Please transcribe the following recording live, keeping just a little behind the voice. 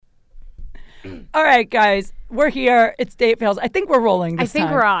All right, guys. We're here. It's Date Fails. I think we're rolling this time. I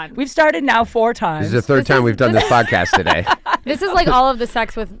think we're on. We've started now 4 times. This is the third time we've done this podcast today. This is like all of the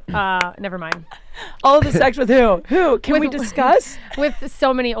sex with, never mind. All of the sex with who? Who? Can we discuss? With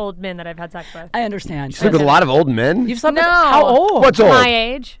so many old men that I've had sex with. I understand. You sleep with a lot of old men? You've slept with how old? What's old? My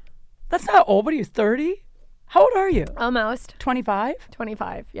age. That's not old. What are you, 30? How old are you? Almost. 25?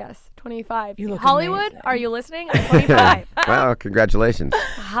 25, yes. 25. You look Hollywood, amazing. are you listening? I'm 25. Wow, congratulations.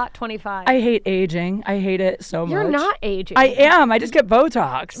 Hot 25. I hate aging. I hate it so much. You're not aging. I am. I just get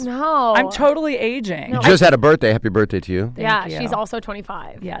Botox. No. I'm totally aging. You just had a birthday. Happy birthday to you. Yeah, you. she's also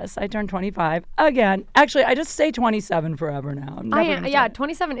 25. Yes, I turned 25 again. Actually, I just say 27 forever now. I'm never gonna say it.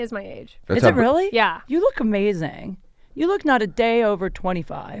 27 is my age. Is it really? Yeah. You look amazing. You look not a day over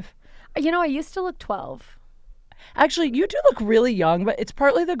 25. You know, I used to look 12. Actually, you do look really young, but it's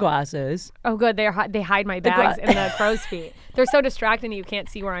partly the glasses. Oh, good. They hide my bags in the crow's feet. They're so distracting you can't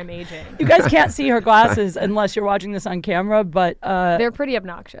see where I'm aging. You guys can't see her glasses unless you're watching this on camera, but they're pretty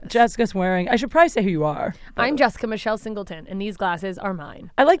obnoxious. Jessica's wearing, I should probably say who you are. I'm Jessica Michelle Singleton, and these glasses are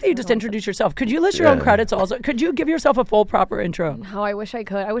mine. I like that you just introduced yourself. Could you list your own credits also? Could you give yourself a full proper intro? Oh, I wish I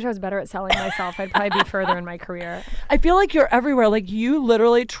could. I wish I was better at selling myself. I'd probably be further in my career. I feel like you're everywhere. Like you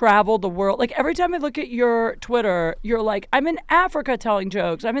literally travel the world. Like every time I look at your Twitter, you're like, I'm in Africa telling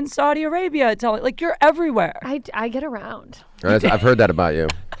jokes. I'm in Saudi Arabia telling, like you're everywhere. I get around. I've heard that about you.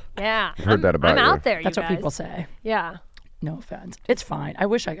 Yeah. I've heard that about you. I'm out there, That's you what guys. people say. Yeah. No offense. It's fine. I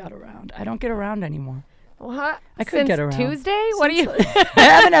wish I got around. I don't get around anymore. What? I could get around. Tuesday? What are you? I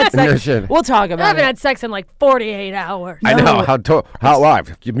haven't had sex. No shit. We'll talk I about haven't it. had sex in like 48 hours. I know. How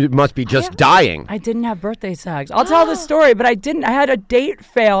live? You must be just dying. I didn't have birthday sex. I'll tell the story, but I didn't. I had a date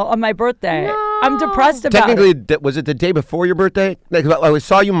fail on my birthday. No. I'm depressed about it. Technically, was it the day before your birthday? Like, I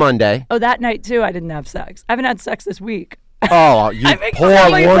saw you Monday. Oh, that night too, I didn't have sex. I haven't had sex this week. Oh, you poor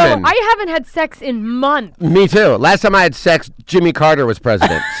exactly woman. I haven't had sex in months. Me too. Last time I had sex, Jimmy Carter was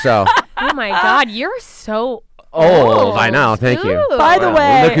president. So. Oh my God, you're so Oh, I know. Thank you. Ooh. By the Wow.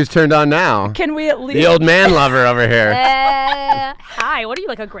 way, Look who's turned on now. can we at least? The old man lover over here. Hi, what are you,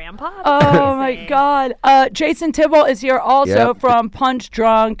 like a grandpa? Oh my God. Jayson Thibault is here also Yep. from Punch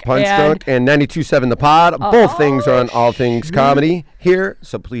Drunk. Punch and Drunk and 92.7 The Pod. Both things are on All Things Comedy here,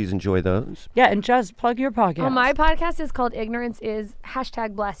 so please enjoy those. Yeah, and just plug your podcast. Well, my podcast is called Ignorance is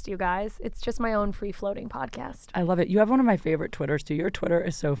 #blessed, you guys. It's just my own free-floating podcast. I love it. You have one of my favorite Twitters too. Your Twitter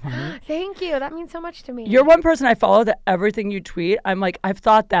is so funny. Thank you. That means so much to me. You're one person I follow that everything you tweet, I'm like, I've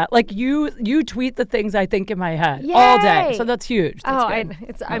thought that. Like you tweet the things I think in my head all day. Yay. So that's huge. That's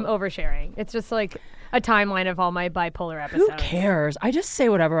good. I'm oversharing. It's just like a timeline of all my bipolar episodes. Who cares? I just say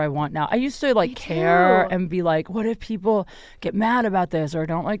whatever I want now. I used to like care and be like, what if people get mad about this or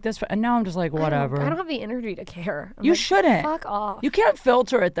don't like this? And now I'm just like, whatever. I don't have the energy to care. I'm You like, shouldn't. Fuck off. You can't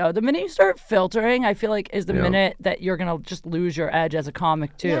filter it though. The minute you start filtering, I feel like is the minute that you're gonna just lose your edge as a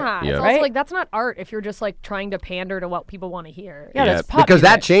comic too. Yeah, it's also Right? like that's not art if you're just like trying to pander to what people want to hear. Yeah, that's pop because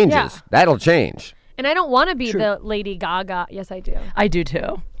that music. changes. Yeah. That'll change. And I don't want to be the Lady Gaga. Yes, I do. I do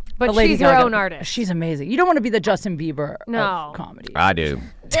too. But The Lady she's her Gaga- own artist. She's amazing. You don't want to be the Justin Bieber No. of comedy. I do.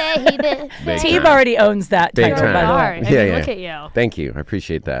 Big Team time. already owns that Big title, time. by the way. I mean, Yeah, yeah. look at you. Thank you. I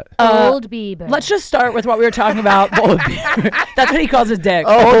appreciate that. Old Bieber. Let's just start with what we were talking about. Old Bieber. That's what he calls his dick.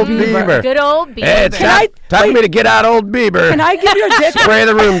 Old Bieber. Good old Bieber. Hey, it's time for me to get out old Bieber. Can I give your dick? Spray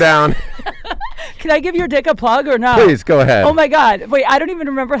the room down. Can I give your dick a plug or no? Please, go ahead. Oh my God! Wait, I don't even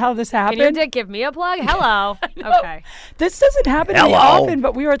remember how this Can happened. your dick give me a plug? Hello. Okay. This doesn't happen to me Hello. often,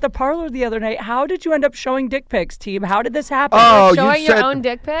 but we were at the parlor the other night. How did you end up showing dick pics, team? How did this happen? Oh, you Showing your said- own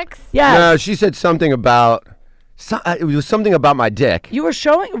dick pics? yeah. No, she said something about... it was something about my dick. You were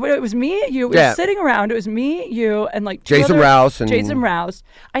showing. It was me, you. We Yeah. were sitting around. It was me, you, and like two Jason other- Rouse and- Jason Rouse.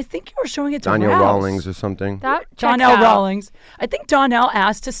 I think you were showing it to Danielle Rouse. Rawlings or something. That checks Donnell out. Rawlings. I think Donnell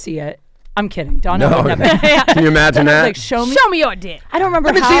asked to see it. I'm kidding. Donnell No. would never. Can you imagine that? Like, show me. Show me your dick. I don't remember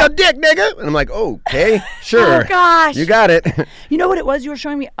Let me how. see your dick, nigga. And I'm like, okay, sure. Oh gosh. You got it. You know what it was? You were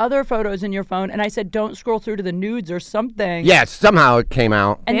showing me other photos in your phone, and I said, "Don't scroll through to the nudes or something." Yeah, somehow it came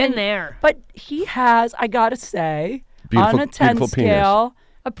out. and Been then, there. But he has, I gotta say, Beautiful- on a 10 beautiful penis. scale,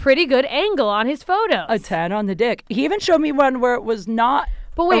 A pretty good angle on his photos. a 10 on the dick. He even showed me one where it was not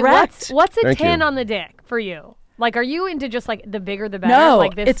But wait, erect. what's a Thank 10 you. on the dick for you? Like, are you into just like the bigger the better? No,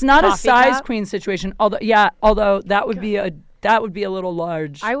 like this it's not a coffee size cup? queen situation. Although that would be a little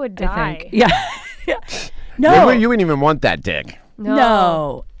large. I would I die. think. Yeah. Yeah. Maybe No. you wouldn't even want that dick.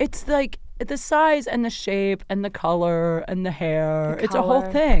 No. It's like the size and the shape and the color and the hair. It's a whole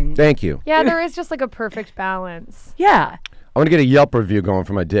color. thing. Thank you. Yeah, there is just like a perfect balance. Yeah. I want to get a Yelp review going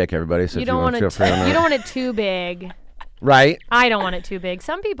for my dick, everybody. So You if don't you want want to feel free on that. You don't want it too big. Right? I don't want it too big.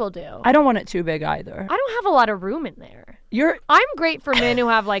 Some people do. I don't want it too big either. I don't have a lot of room in there. I'm great for men who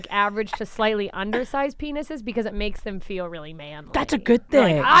have like average to slightly undersized penises because it makes them feel really manly. That's a good They're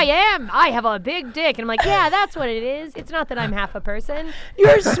thing. like, I have a big dick. And I'm like, yeah, that's what it is. It's not that I'm half a person.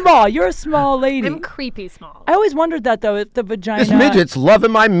 You're small. You're a small lady. I'm creepy small. I always wondered that though, if the vagina. This midget's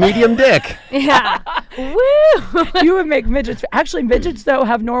loving my medium dick. Yeah. Woo! You would make midgets. Actually, midgets though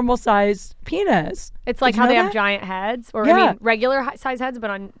have normal sized penis. It's like Did you how know they have that? giant heads, or Yeah. I mean, regular size heads, but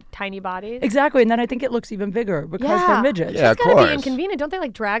on tiny bodies. Exactly, and then I think it looks even bigger because Yeah. they're midgets. Yeah, of It's gotta course. be inconvenient. Don't they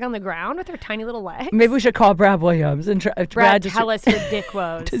like drag on the ground with their tiny little legs? Maybe we should call Brad Williams and Brad, just tell us your dick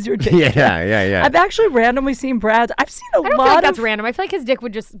woes. does your dick. Yeah. I've actually randomly seen Brad's. I've seen a I don't lot feel like of. that's random. I feel like his dick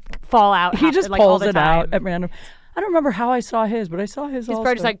would just fall out. He just like, all pulls the it time. out at random. I don't remember how I saw his, but I saw his He's also.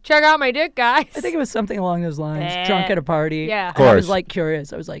 probably just like, check out my dick, guys. I think it was something along those lines. Eh. Drunk at a party. Yeah. Of And I was course. like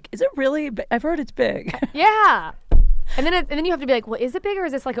curious. I was like, is it really? I've heard it's big. Yeah. And then you have to be like, well, is it big or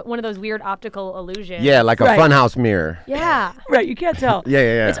is this like one of those weird optical illusions? Yeah, like a Right. funhouse mirror. Yeah. Right, you can't tell.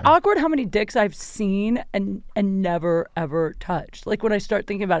 Yeah. It's awkward how many dicks I've seen and never ever touched. Like when I start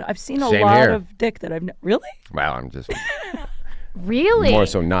thinking about it, I've seen a Same lot here. of dick that I've really. Wow, I'm just Really? more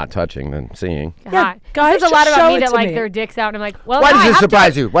so not touching than seeing. God. Yeah, guys, This says a lot just about show me it that to like me. their dicks out, and I'm like, well, Why no, does I this have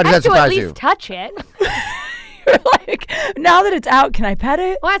surprise to, you? Why does I have that to surprise at you? least touch it. You're like, now that it's out, can I pet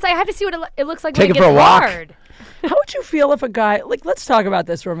it? Well, I have to see what it looks like Take when it it for gets a walk. hard. How would you feel if a guy, like, let's talk about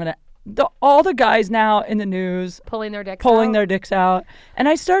this for a minute. All the guys now in the news Pulling their dicks pulling out. their dicks out. And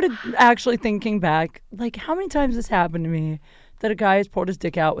I started actually thinking back, like, how many times this happened to me that a guy has pulled his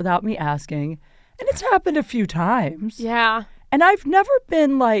dick out without me asking? And it's happened a few times. Yeah. And I've never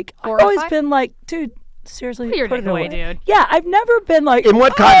been like, I've always Horrified? been like, dude, seriously, Put your put dick it away, dude. Yeah, I've never been like, In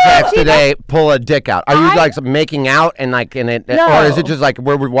what context do they pull a dick out? Are you like making out and like in it, No. or is it just like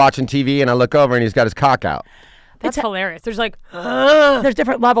where we're watching TV and I look over and he's got his cock out? That's hilarious. There's like, there's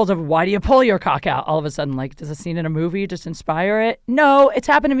different levels of why do you pull your cock out all of a sudden? Like, does a scene in a movie just inspire it? No, it's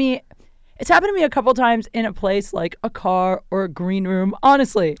happened to me. It's happened to me a couple times in a place like a car or a green room.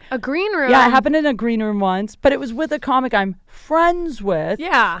 Honestly, a green room. yeah, it happened in a green room once, but it was with a comic I'm friends with.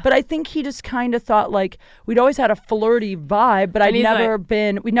 Yeah. But I think he just kind of thought like we'd always had a flirty vibe, but I'd he's never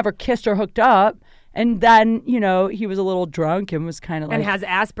we'd never kissed or hooked up. And then, you know, he was a little drunk and was kind of like, And has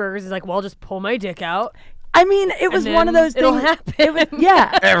Asperger's. He's like, well, I'll just pull my dick out. I mean, it was And one of then those it'll things. happen. It was,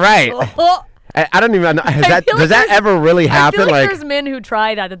 yeah. Right. I don't even know. feel like Does that there's- ever really I happen? feel like Like, there's men who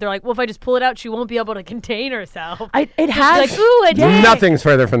try that they're like, well, if I just pull it out, she won't be able to contain herself. It has. Like, ooh, a dick. nothing's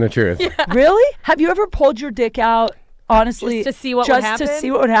further from the truth. Really? Have you ever pulled your dick out, honestly, Just to see what would just to happen?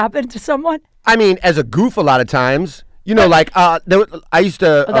 see what would happen to someone? I mean, as a goof, a lot of times, you know, like I used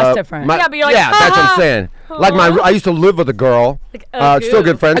to. Oh, that's different. Yeah, but you're like, yeah, that's what I'm saying. Like I used to live with a girl. Like, a still goof.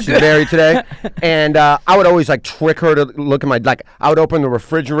 good friends. She's married today, and I would always like trick her to look at my like. I would open the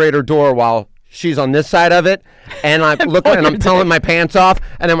refrigerator door while she's on this side of it, and I'm looking and I'm pulling my pants off,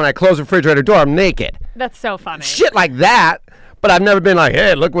 and then when I close the refrigerator door, I'm naked. That's so funny. Shit like that. But I've never been like,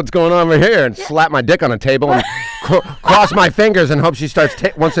 hey, look what's going on over here, and slap my dick on a table and cross my fingers and hope she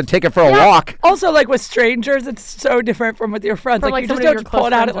wants to take it for a walk. Also, like with strangers, it's so different from with your friends. From, Like like, you just somebody don't you're pull close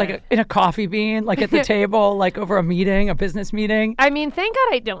it out at friends like with. in a coffee bean, like at the table, like over a meeting, a business meeting. I mean, thank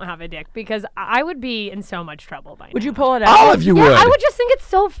God I don't have a dick because I would be in so much trouble by now. Would you pull it out? All of you Yeah, would. I would just think it's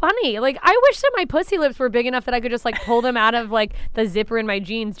so funny. Like, I wish that my pussy lips were big enough that I could just like pull them out of like the zipper in my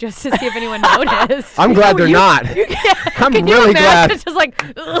jeans just to see if anyone noticed. I'm glad they're not. I'm Can you really imagine? glad. It's just like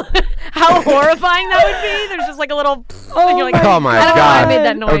how horrifying that would be. There's just like a little. and you're like, Oh my I don't know why I God. made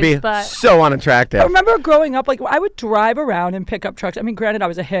that That would be noise, but so unattractive. I remember growing up, like I would drive around in pickup trucks. I mean, granted, I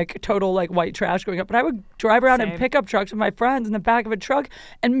was a hick, total like white trash growing up, but I would drive around in Same. pickup trucks with my friends in the back of a truck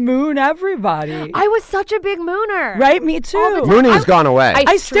and moon everybody. I was such a big mooner. Right? Me too. Mooning's gone away.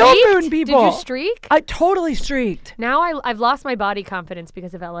 I still streaked. moon people. Did you streak? I totally streaked. Now I've lost my body confidence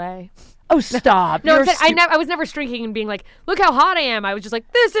because of LA. Oh, stop. No, You're I'm saying, I was never streaking and being like, look how hot I am. I was just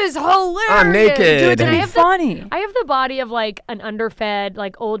like, this is hilarious. I'm naked. Dude, And it'd I be have funny. I have the body of like an underfed,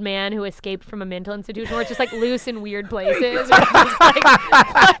 like old man who escaped from a mental institution where it's just like loose in weird places. And I'm just like,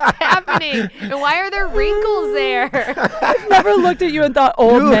 what's happening? And why are there wrinkles there? I've never looked at you and thought,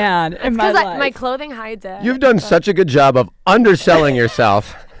 old man, in my Because life. my clothing hides it. You've done such a good job of underselling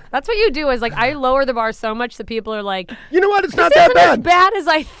yourself That's what you do. Is like I lower the bar so much that people are like, You know what? It's not this that isn't bad. as bad as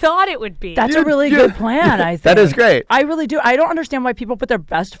I thought it would be. That's a really good plan, I think. That is great. I really do. I don't understand why people put their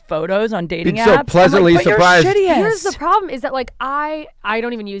best photos on dating Be apps. so I'm pleasantly like, but surprised. You're shittiest. Here's the problem is that like I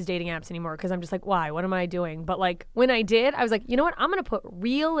don't even use dating apps anymore because I'm just like, why? What am I doing? But like when I did, I was like, you know what? I'm gonna put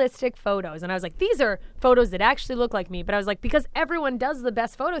realistic photos, and I was like, these are photos that actually look like me. But I was like, because everyone does the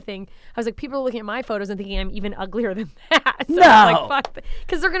best photo thing, I was like, people are looking at my photos and thinking I'm even uglier than that. So I was like, fuck,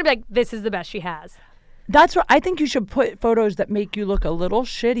 because they're gonna be like, this is the best she has. That's what I think. You should put photos that make you look a little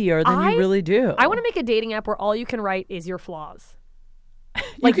shittier than you really do. I want to make a dating app where all you can write is your flaws.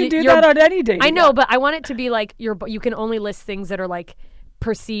 You can do that on any dating I know, app. but I want it to be like you can only list things that are like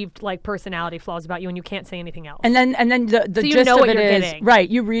perceived like personality flaws about you, and you can't say anything else. And then the So you gist know of what it you're is getting. right.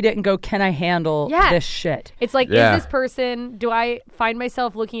 You read it and go, can I handle this shit? It's like, Yeah. is this person? Do I find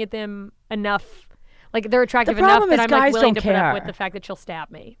myself looking at them enough? Like they're attractive The enough problem that is I'm like guys willing don't to put up care. with the fact that she'll stab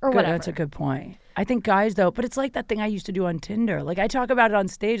me or Good, whatever. that's a good point. I think guys though, but it's like that thing I used to do on Tinder. Like I talk about it on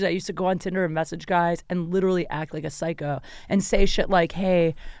stage. I used to go on Tinder and message guys and literally act like a psycho and say shit like,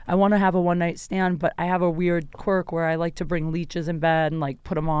 "Hey, I want to have a one night stand, but I have a weird quirk where I like to bring leeches in bed and like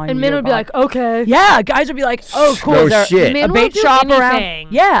put them on." And men your would be body." like, okay. "Yeah." Guys would be like, "Oh, cool." No Is there shit. Men a bait will do shop anything. around?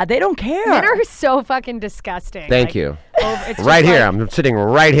 Yeah, they don't care. Men are so fucking disgusting. Thank Like, you. it's just Right here. like, I'm sitting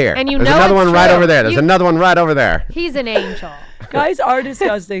right here. And you There's know another it's one right true. over there. There's another one right over there. He's an angel. Guys are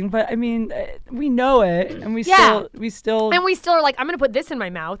disgusting, but I mean, we know it, and we still. And we still are like, I'm gonna put this in my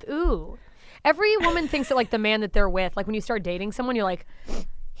mouth. Ooh. Every woman thinks that like the man that they're with, like when you start dating someone, you're like,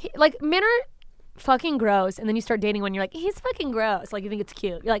 like men are fucking gross, and then you start dating one, you're like, he's fucking gross. Like you think it's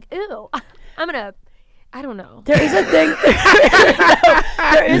cute. You're like, ooh, I don't know. There is a thing.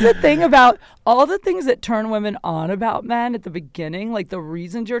 There is a thing about all the things that turn women on about men at the beginning. Like the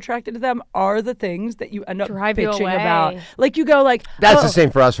reasons you're attracted to them are the things that you end up Drive you bitching away. about. Like you go like, That's oh, the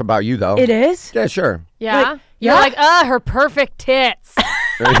same for us about you, though. It is. Yeah, sure. Yeah. Like, You're yeah. like, her perfect tits.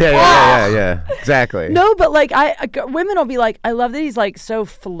 Yeah. Exactly. No, but like women will be like, I love that he's like so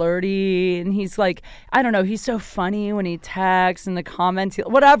flirty and he's like, I don't know, he's so funny when he texts and the comments,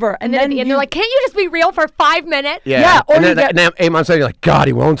 whatever. And then at the end, they're like, can't you just be real for 5 minutes? Yeah. or and you then, get- 8 months later, you're like, God,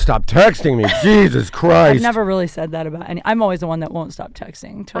 he won't stop texting me. Jesus Christ. I've never really said that about any. I'm always the one that won't stop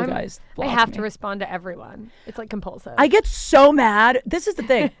texting until guys I block have me. to respond to everyone. It's like compulsive. I get so mad. This is the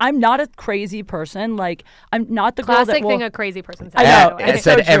thing. I'm not a crazy person. Like I'm not the girl that Classic will. thing a crazy person says. I know. It It's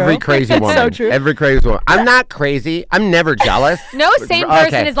said so true. every crazy It's woman. so true. Every crazy woman. I'm not crazy. I'm never jealous. No sane person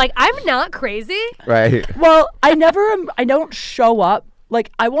Okay. is like, I'm not crazy. Right. Well, I never am. I don't show up. Like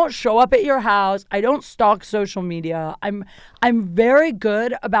I won't show up at your house. I don't stalk social media. I'm very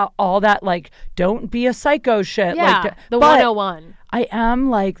good about all that. Like don't be a psycho shit. Yeah, Like, the but 101. I am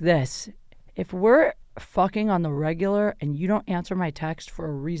like this. If we're fucking on the regular and you don't answer my text for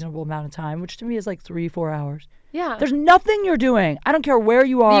a reasonable amount of time, which to me is like 3-4 hours. Yeah. There's nothing you're doing. I don't care where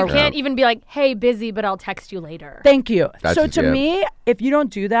you are. You can't even be like, hey, busy, but I'll text you later. Thank you. That's So it, to yeah. me, if you don't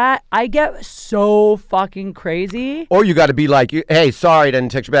do that, I get so fucking crazy. Or you got to be like, hey, sorry, I didn't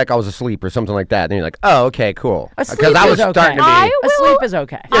text you back. I was asleep or something like that. And you're like, oh, okay, cool. Asleep I was is okay. starting to be. I will- Asleep is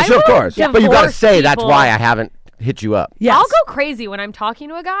okay. Yeah, I sure, of will course. But you got to divorce say that's people. why I haven't hit you up. Yes. I'll go crazy when I'm talking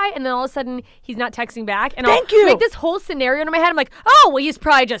to a guy and then all of a sudden he's not texting back. And Thank I'll you. make this whole scenario in my head. I'm like, oh, well, he's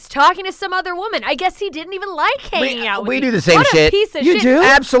probably just talking to some other woman. I guess he didn't even like hanging out with we me. do the same What shit. A piece of You shit. do?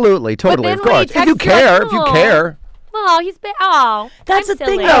 Absolutely, totally, then of when he course. If you texts you, like, care, if you "Oh." care. Oh, he's been. Oh, That's I'm the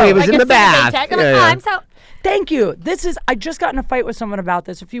thing, silly. though. He was Like in a the silly bath. text. I'm Yeah, like, yeah. I'm so. Thank you. I just got in a fight with someone about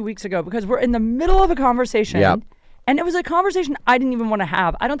this a few weeks ago because we're in the middle of a conversation. Yep. And it was a conversation I didn't even want to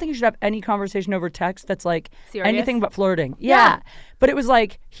have. I don't think you should have any conversation over text that's like Serious? anything but flirting. Yeah. But it was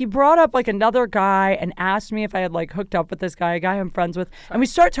like he brought up like another guy and asked me if I had like hooked up with this guy, a guy I'm friends with. And we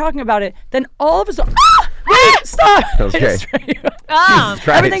start talking about it. Then all of a sudden, wait, stop. Okay. I just threw you. Oh, Christ.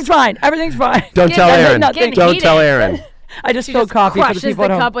 Everything's fine. Everything's fine. Don't Get- tell get- Aaron. nothing. Don't Heated. tell Aaron. I just she spilled just coffee for the crushes people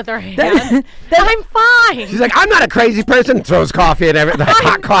the at home. cup with her hand. Then- I'm fine. She's like, I'm not a crazy person. Throws coffee and everything.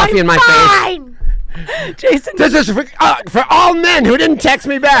 Hot coffee in my face. Fine. Jason, This is for all men who didn't text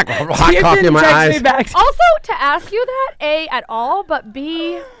me back. Hot you coffee didn't in my text eyes. me back. Also, to ask you that, A, at all, but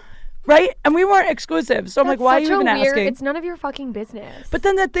B, Right? And we weren't exclusive. So I'm like, that's why are such you a even weird, asking? It's none of your fucking business. But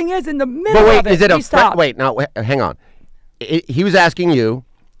then the thing is, in the middle But wait, of it, is it a he stopped. Wait, no, hang on. He was asking you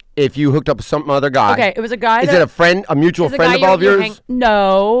if you hooked up with some other guy. Okay, it was a guy Is that... it a friend, a mutual Is a friend guy of all of you're yours?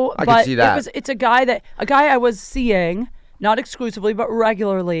 No, I can but see that. it's a guy I was seeing, not exclusively, but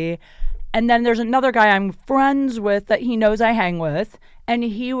regularly. And then there's another guy I'm friends with that he knows I hang with. And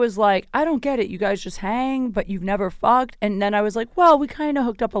he was like, I don't get it. You guys just hang, but you've never fucked. And then I was like, well, we kind of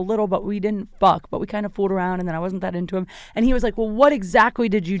hooked up a little, but we didn't fuck. But we kind of fooled around, and then I wasn't that into him. And he was like, well, what exactly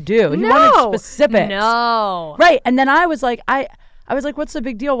did you do? And he wanted specifics. No. Right. And then I was like, I was like, what's the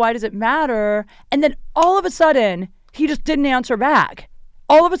big deal? Why does it matter? And then all of a sudden, he just didn't answer back.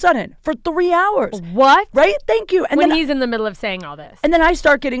 All of a sudden, for 3 hours. What? Right? Thank you. And when then he's in the middle of saying all this. And then I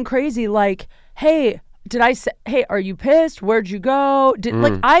start getting crazy, like, hey, hey, are you pissed? Where'd you go?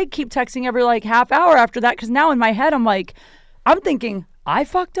 Like, I keep texting every like half hour after that, because now in my head I'm like, I'm thinking I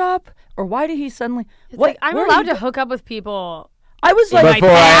fucked up, or why did he suddenly? Like, I'm allowed to hook up with people. I was like, before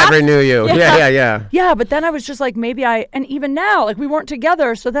I ever knew you. Yeah. Yeah, but then I was just like, maybe and even now, like, we weren't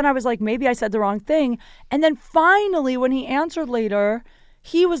together, so then I was like, maybe I said the wrong thing. And then finally, when he answered later,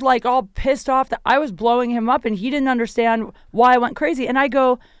 he was like all pissed off that I was blowing him up, and he didn't understand why I went crazy. And I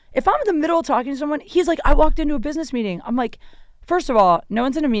go, if I'm in the middle of talking to someone, he's like, I walked into a business meeting. I'm like, first of all, no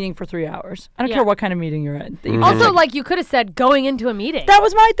one's in a meeting for 3 hours. I don't care what kind of meeting you're in. Also, like, you could have said going into a meeting. That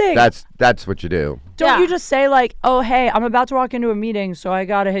was my thing. That's what you do. Don't you just say like, oh, hey, I'm about to walk into a meeting, so I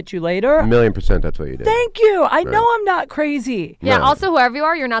got to hit you later? 1,000,000% that's what you do. Thank you. I know I'm not crazy. Yeah, No. also, whoever you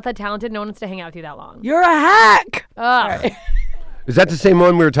are, you're not that talented. No one wants to hang out with you that long. You're a hack. Ugh. Is that the same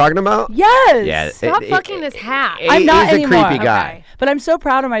one we were talking about? Yes. Yeah. Stop fucking this hack. I'm not He's a anymore. creepy guy. Okay. But I'm so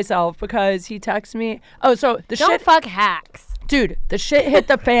proud of myself because he texted me. Oh, so the Don't shit. fuck hacks. Dude, the shit hit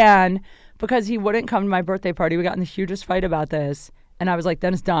the fan because he wouldn't come to my birthday party. We got in the hugest fight about this. And I was like,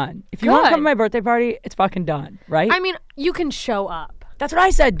 then it's done. If you won't come to my birthday party, it's fucking done, right? I mean, you can show up. That's what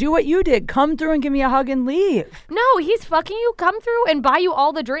I said. Do what you did. Come through and give me a hug and leave. No, he's fucking you. Come through and buy you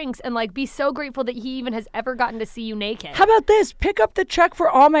all the drinks and like be so grateful that he even has ever gotten to see you naked. How about this? Pick up the check for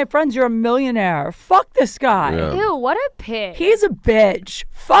all my friends. You're a millionaire. Fuck this guy. Yeah. Ew, what a pig. He's a bitch.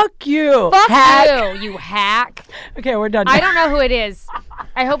 Fuck you. Fuck hack. you hack. Okay, we're done. I don't know who it is.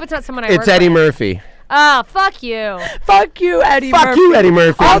 I hope it's not someone I work It's Eddie with. Murphy. Oh, fuck you. Fuck you, Eddie Fuck Murphy. you, Eddie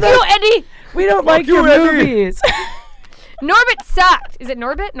Murphy. All those- You, Eddie. We don't like you, your Eddie. movies. Norbit sucked. Is it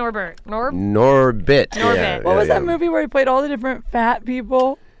Norbit? Norbit. Norbit. Norbit. What was that movie where he played all the different fat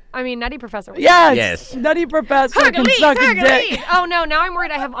people? I mean, Nutty Professor. Yes. Yes. Nutty Professor can Hercules, suck a Hercules. dick. Oh no, now I'm worried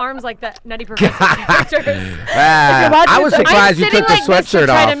I have arms like the Nutty Professor characters. I was I'm surprised you sitting took the like this to sweatshirt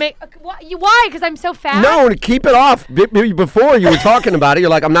try off. to make. Why? Because I'm so fat. No, to keep it off. Before you were talking about it, you're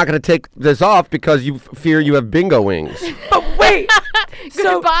like, I'm not going to take this off because you fear you have bingo wings. But wait.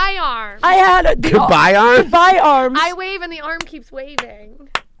 So Goodbye, arm. I had a Goodbye, arm? Goodbye arms. I wave and the arm keeps waving.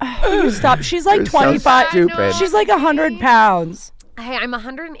 You stop. She's like You're so 25. stupid. She's like 100 pounds. Hey, I'm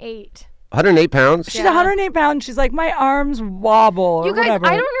 108. 108 pounds? She's 108 pounds. She's like, my arms wobble. You or guys, whatever.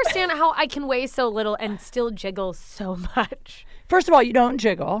 I don't understand how I can weigh so little and still jiggle so much. First of all, you don't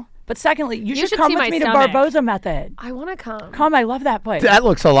jiggle. But secondly, you should should come see with my me stomach. to Barboza Method. I want to come. Come, I love that place. That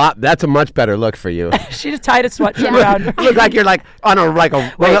looks that's a much better look for you. She just tied a sweatshirt around her. You look like you're like on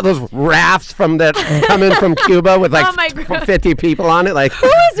one of those rafts from that come in from Cuba with like Oh my God. 50 people on it. Like,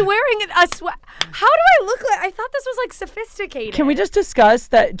 Who is wearing a sweat? How do I look like? I thought this was like sophisticated. Can we just discuss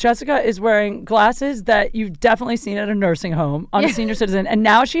that Jessica is wearing glasses that you've definitely seen at a nursing home on a senior citizen, and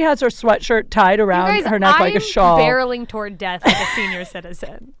now she has her sweatshirt tied around You guys, her neck like a I'm shawl. barreling toward death like a senior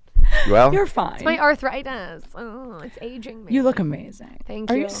citizen. well, You're fine. My arthritis. Oh, it's aging me. You look amazing.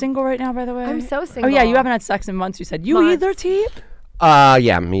 Thank Are you. you single right now, by the way? I'm so Oh single. yeah, you haven't had sex in months. You said you Months. either, Teep?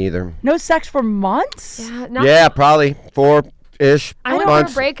 yeah, me either. No sex for months? Yeah, not, Yeah, probably 4-ish I went through a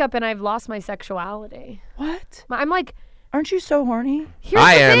months. breakup and I've lost my sexuality. What? I'm like, Aren't you so horny? here's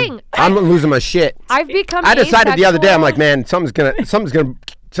I the am. thing. I'm losing my shit. I've become. I decided the other day, I'm like, asexual. man,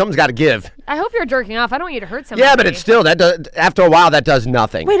 something's got to give. I hope you're jerking off. I don't want you to hurt somebody. Yeah, but it's still after a while that does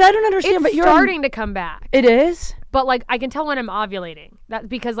nothing. Wait, I don't understand. It's but you're starting to come back. It is. But like, I can tell when I'm ovulating. That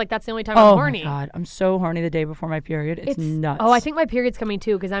because like that's the only time Oh I'm horny. my god, I'm so horny the day before my period. It's nuts. Oh, I think my period's coming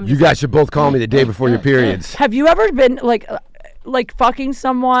too because I'm. You Just guys should both call me the day before your periods. Have you ever been like fucking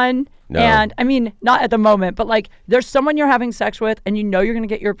someone? No. And I mean, not at the moment, but like there's someone you're having sex with, and you know you're gonna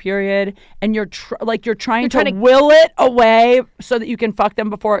get your period, and you're trying to will it away so that you can fuck them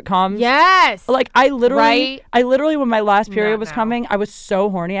before it comes. Yes. Like I literally when my last period Not was now. coming, I was so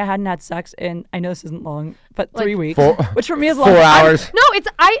horny. I hadn't had sex in, I know this isn't long, but 3 weeks, Four- which for me is long. 4 hours. No, it's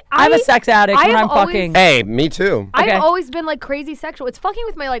I'm a sex addict I when have I'm always- fucking. Hey, me too. Okay. I've always been like crazy sexual. It's fucking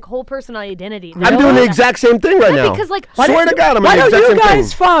with my like whole personal identity. I'm doing the exact same thing right now. Because like Swear to God, I'm Why doing the don't exact you same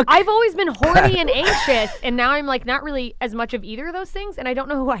guys thing. fuck? I've always been horny and anxious, and now I'm like not really as much of either of those things, and I don't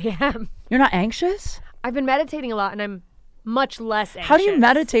know who I am. You're not anxious? I've been meditating a lot, and I'm much less anxious. How do you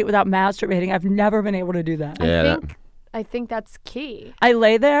meditate without masturbating? I've never been able to do that. Yeah, I think I think that's key. I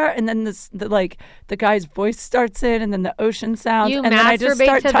lay there, and then the guy's voice starts in, and then the ocean sounds, and then I just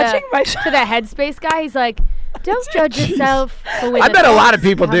start touching my to the headspace guy. He's like, "Don't judge yourself." I bet a lot of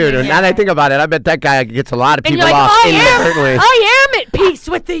people do. Now that I think about it, I bet that guy gets a lot of people like, off inadvertently. I am at peace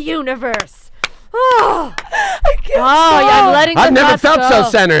with the universe. Oh, I'm letting I've never thoughts felt go. so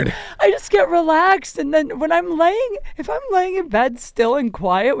centered. I just get relaxed, and then when if I'm laying in bed still and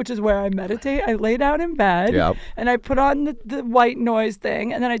quiet, which is where I meditate, I lay down in bed, and I put on the white noise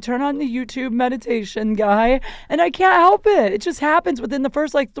thing, and then I turn on the YouTube meditation guy, and I can't help it. It just happens within the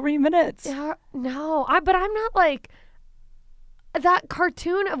first 3 minutes. No, but I'm not like that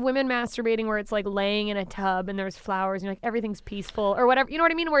cartoon of women masturbating where it's like laying in a tub and there's flowers and you're like everything's peaceful or whatever. You know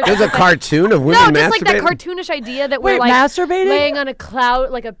what I mean? Where there's a cartoon of women masturbating? No, just like that cartoonish idea that we're like masturbating? laying on a cloud,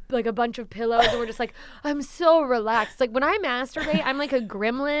 like a bunch of pillows, and we're just like, I'm so relaxed. Like when I masturbate, I'm like a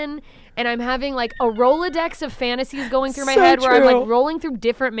gremlin. And I'm having like a Rolodex of fantasies going through my head where I'm like rolling through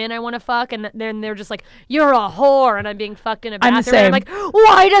different men I want to fuck, and then they're just like, "You're a whore," and I'm being fucked in a bathroom. And I'm like,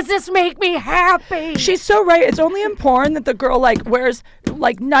 "Why does this make me happy?" She's so right. It's only in porn that the girl wears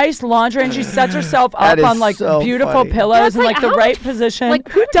nice lingerie and she sets herself up on so beautiful funny. pillows in like, the how right much, position.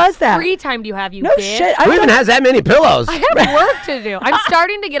 Who does that? Free time do you have, you No bitch? shit. Who even has that many pillows? I have work to do. I'm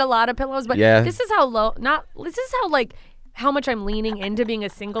starting to get a lot of pillows, but Yeah. this is how how much I'm leaning into being a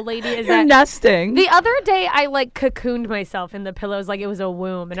single lady is You're that nesting. the other day I cocooned myself in the pillows like it was a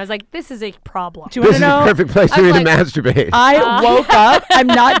womb, and I was like, this is a problem. Do you want This to is know? the perfect place for you to masturbate. I woke up. I'm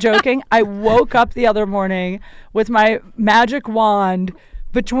not joking. I woke up the other morning with my magic wand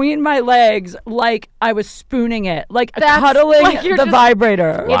between my legs, like I was spooning it, cuddling the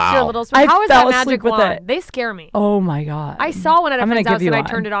vibrator. It's your little. I how is fell that magic asleep with wand? it. They scare me. Oh my god! I saw one at a I'm gonna friend's house give you and I one.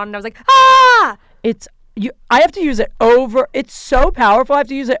 turned it on and I was like, ah! I have to use it over. It's so powerful. I have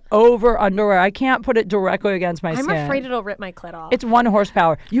to use it over underwear. I can't put it directly against my skin. I'm afraid it'll rip my clit off. It's 1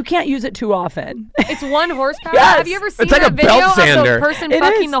 horsepower. You can't use it too often. It's 1 horsepower. Yes. Have you ever seen It's like that a video belt of sander. the person It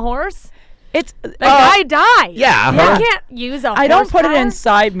fucking is. the horse? It's The guy died. Yeah, You huh? can't use a I don't put it horsepower?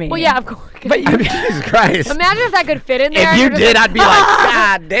 inside me. Well, yeah, of course. But you, Jesus Christ. Imagine if that could fit in there. If and you you're just did, like, I'd be like,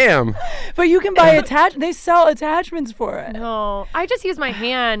 God damn. but you can buy They sell attachments for it. No, I just use my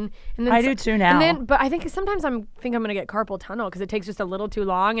hand. And then I do too now. But I think sometimes I'm gonna get carpal tunnel because it takes just a little too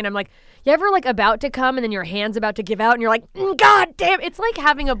long. And I'm like, you ever about to come and then your hand's about to give out and you're like, God damn! It's like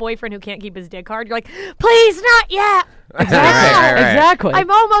having a boyfriend who can't keep his dick hard. You're like, please, not yet. Right. Exactly.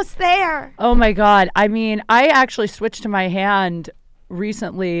 I'm almost there. Oh my god! I mean, I actually switched to my hand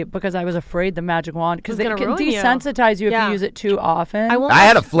recently because I was afraid the magic wand because it gonna can ruin you. desensitize you if Yeah. you use it too often. won't. I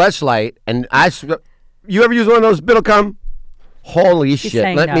had a fleshlight, and you ever use one of those Biddlecom? Holy shit!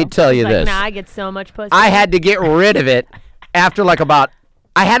 saying Let me no. tell you Like, this. nah, I get so much pussy. I had to get rid of it after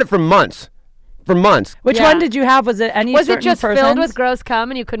I had it for months. For months. Which Yeah. one did you have? Was it any Was it certain just filled person's? with gross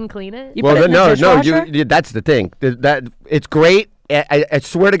cum and you couldn't clean it? You put it in the dishwasher? That's the thing. That it's great. I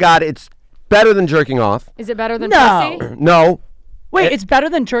swear to God, it's better than jerking off. Is it better than No. pussy? No, Wait, it's better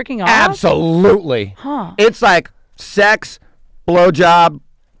than jerking off? absolutely. Huh. It's like sex, blowjob,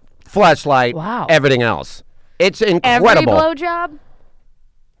 fleshlight, Wow. everything else. It's Every incredible. blowjob?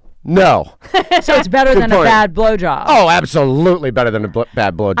 No. So it's better Good than point. a bad blowjob. Oh, absolutely better than a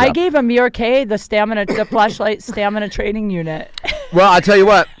bad blowjob. I gave Amir K the flashlight stamina training unit. Well, I tell you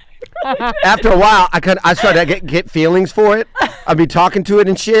what. After a while, I started to get feelings for it. I'd be talking to it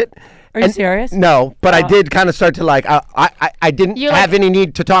and shit. Are you serious? No, but I did kind of start to I didn't You're have like- any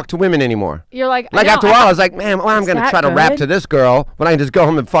need to talk to women anymore. You're like, Like no, after a while, I was like, man, well, I'm going to that try to rap good? to this girl when I can just go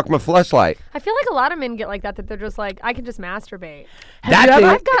home and fuck my fleshlight. I feel like a lot of men get like that they're just like, I can just masturbate. That you thing, ever-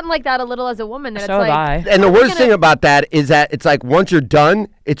 I've gotten like that a little as a woman. That So it's like, have I. and the Are we worst gonna- thing about that is that it's like once you're done,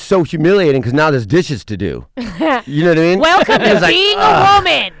 it's so humiliating because now there's dishes to do. You know what I mean? welcome to It's like, being a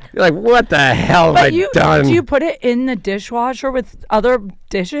woman. You're like, what the hell have I done? Do you put it in the dishwasher with other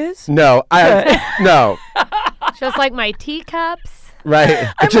dishes? No, no. Just like my teacups. Right.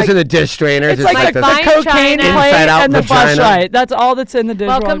 It's just in the dish strainer. It's just like this. the fine cocaine china. plate Inside out and the vagina. flashlight. That's all that's in the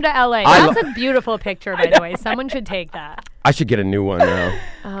dishwasher. Welcome to LA. I That's a beautiful picture, by the way. Someone should take that. I should get a new one now.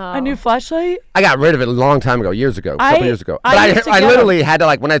 a new flashlight. I got rid of it a long time ago, years ago, a couple years ago. I But used to I get literally had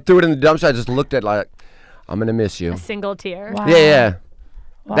to when I threw it in the dumpster, I just looked at I'm gonna miss you. A single tear. Wow. Yeah.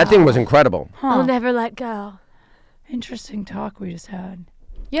 That thing was incredible. I'll never let go. Interesting talk we just had.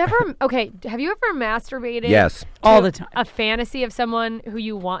 You ever have you ever masturbated? Yes. All the time. A fantasy of someone who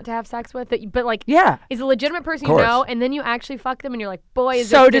you want to have sex with, but Yeah. is a legitimate person Of you course. know, and then you actually fuck them, and you're like, boy, is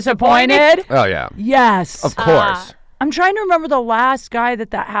So this disappointed. Oh yeah. Yes. Of course. I'm trying to remember the last guy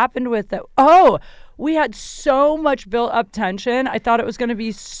that happened with. We had so much built up tension. I thought it was going to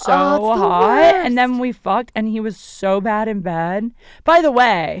be so Oh, it's the hot. worst. And then we fucked, and he was so bad in bed. By the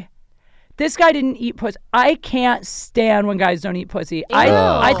way, this guy didn't eat pussy. I can't stand when guys don't eat pussy.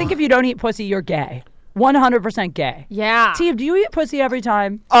 I think if you don't eat pussy, you're gay. 100% gay. Yeah. Steve, do you eat pussy every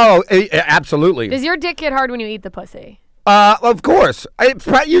time? Oh, absolutely. Does your dick get hard when you eat the pussy? Of course. It's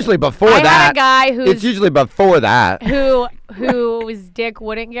usually before I that. had a guy who's It's usually before that. whose dick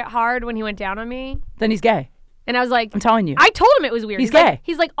wouldn't get hard when he went down on me. Then he's gay. And I was like, I'm telling you. I told him it was weird. He's like- gay.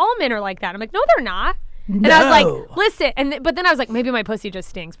 He's like, all men are like that. I'm like, no, they're not. And I was like, listen. But then I was like, maybe my pussy just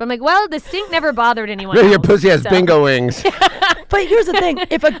stinks. But I'm like, well, the stink never bothered anyone Your else, pussy has so. bingo wings. But here's the thing.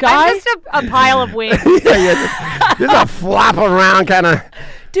 If a guy... I'm just a pile of wings. Just a flop around kind of.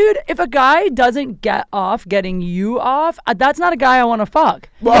 Dude, if a guy doesn't get off getting you off, that's not a guy I want to fuck.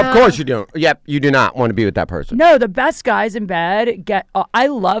 Well, of course you don't. Yep, you do not want to be with that person. No, the best guys in bed get... I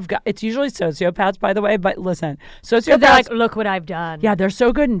love guys. It's usually sociopaths, by the way, but listen. Sociopaths... They're like, look what I've done. yeah, they're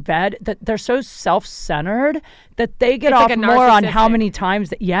so good in bed that they're so self-centered that they get It's off like a more on how narcissistic. many times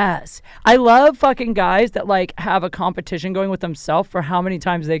that... Yes. I love fucking guys that, like, have a competition going with themselves for how many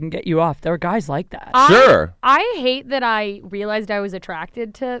times they can get you off. There are guys like that. Sure. I hate that I realized I was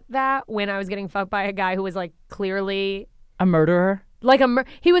attracted to that when I was getting fucked by a guy who was like clearly A murderer. like I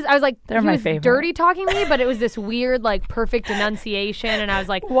was like, They're he my was favorite. dirty talking me, but it was this weird, like, perfect enunciation. And I was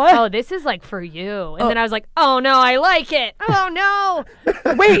like, What? oh, this is like for you. And then I was like, oh no, I like it. Oh no.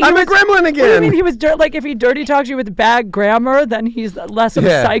 Wait, he I'm was... a gremlin What do you again. mean he was like if he dirty talks you with bad grammar, then he's less of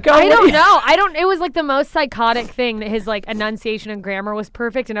Yeah. a psycho? I What do don't you- know. It was like the most psychotic thing that his like enunciation and grammar was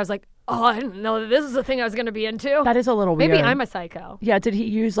perfect. And I was like, oh, I didn't know that this is the thing I was going to be into. That is a little weird. Maybe I'm a psycho. Yeah, did he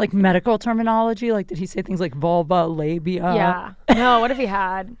use like medical terminology? Like did he say things like vulva, labia? Yeah. No, what if he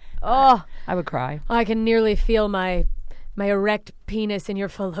had? Oh, I would cry. I can nearly feel my erect penis in your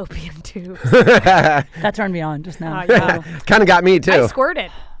fallopian tube. That turned me on just now. Oh, yeah. Kind of got me too. I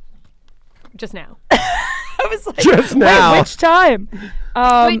squirted just now. I was like, Just now. wait, which time?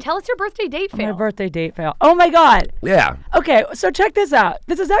 Wait, tell us your birthday date My fail. birthday date fail. Oh my God. Yeah. Okay, so check this out.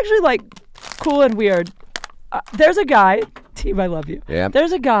 This is actually like cool and weird. There's a guy. Team, I love you. Yeah.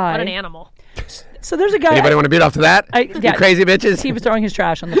 There's a guy. What an animal. So there's a guy. Anybody want to beat off to that? yeah. You crazy bitches. He was throwing his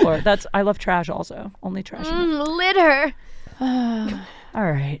trash on the floor. I love trash also. Only trash. Litter.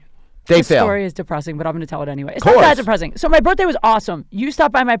 All right. They This fail. story is depressing, but I'm going to tell it anyway. It's Course. not that depressing. So my birthday was awesome. You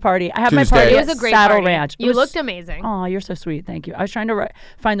stopped by my party. I had my Tuesday. party It at was a great Saddle party. Ranch. You looked amazing. Oh, you're so sweet. Thank you. I was trying to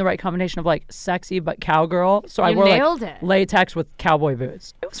find the right combination of like sexy but cowgirl. So I You wore nailed like it. latex with cowboy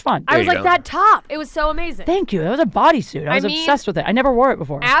boots. It was fun. I was you like, go. that top. It was so amazing. Thank you. It was a bodysuit. I was mean, obsessed with it. I never wore it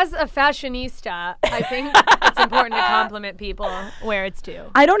before. As a fashionista, I think it's important to compliment people where it's due.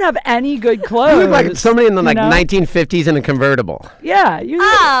 I don't have any good clothes. You look like somebody in the like you know? 1950s in a convertible. Yeah, you.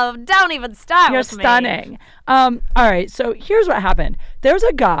 Oh, don't even start You're with me. stunning. All right, so here's what happened. There's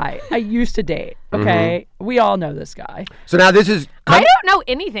a guy I used to date. Okay, we all know this guy. So now this is. I don't know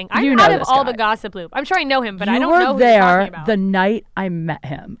anything. I'm You know out of this all guy. the gossip loop. I'm sure I know him, but You I don't were know who you're there talking about. the night I met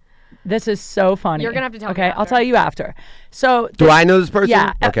him. This is so funny. You're gonna have to tell me Okay, I'll after. tell you after. So Do I know this person?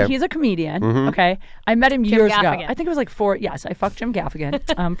 yeah, Okay. he's a comedian. Okay, I met him years ago. Gaffigan. I think it was like 4. Yes, I fucked Jim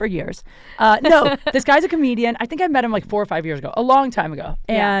Gaffigan for years. No, this guy's a comedian. I think I met him like 4 or 5 years ago, a long time ago,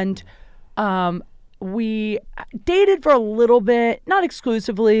 and we dated for a little bit, not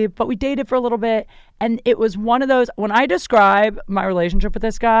exclusively, but we dated for a little bit, and it was one of those. When I describe my relationship with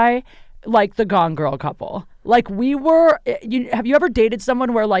this guy, like the Gone Girl couple. Like we were, have you ever dated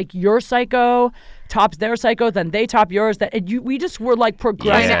someone where like your psycho tops their psycho, then they top yours? We just were like Trying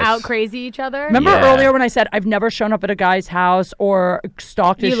progressing. to Yes. out crazy each other. Remember Yeah. earlier when I said I've never shown up at a guy's house or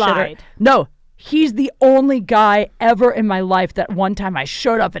stalked his You shit? lied. No. He's the only guy ever in my life that one time I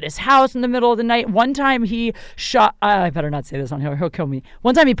showed up at his house in the middle of the night. One time he shot, I better not say this on here, he'll kill me.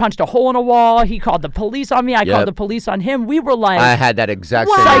 One time he punched a hole in a wall. He called the police on me. I Yep. called the police on him. We were like, I had that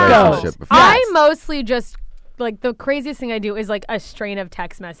exact same Psychos. relationship before. Yes. I mostly just like the craziest thing I do is like a strain of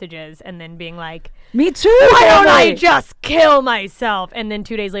text messages and then being like, me too. why don't I Emily." just kill myself? And then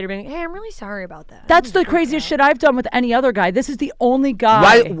 2 days later being, hey, I'm really sorry about that. That's the craziest shit I've done with any other guy. This is the only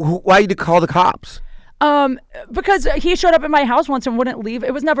guy. Why did you call the cops? Because he showed up at my house once and wouldn't leave.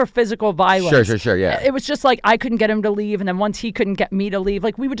 It was never physical violence. Sure, yeah. It was just like I couldn't get him to leave, and then once he couldn't get me to leave,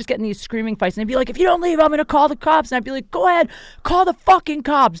 like we would just get in these screaming fights, and he'd be like, "If you don't leave, I'm gonna call the cops." And I'd be like, "Go ahead, call the fucking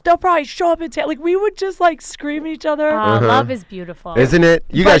cops. They'll probably show up and like we would just like scream at each other. Love is beautiful. Isn't it?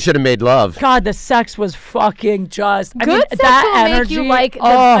 You guys should have made love. God, the sex was fucking just. I Good mean, sex that will energy, make you like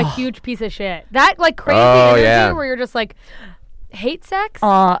oh. a huge piece of shit. That like crazy Oh, energy yeah. where you're just like, hate sex?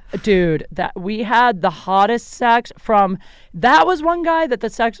 Dude, that we had the hottest sex from. That was one guy that the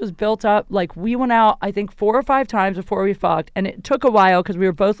sex was built up. Like, we went out, I think 4 or 5 times before we fucked, and it took a while because we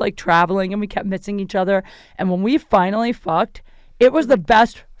were both like traveling and we kept missing each other. And when we finally fucked, it was the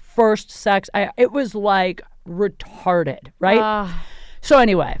best first sex. It was like retarded, right? So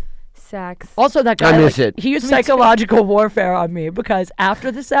anyway. Sex. Also, that guy, I miss it. He used psychological warfare on me because after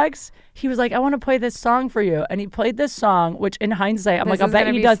the sex, he was like, I want to play this song for you. And he played this song, which in hindsight, I'm This like, I is bet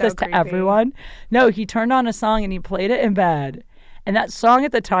gonna he be does so this creepy. to everyone. No, he turned on a song and he played it in bed. And that song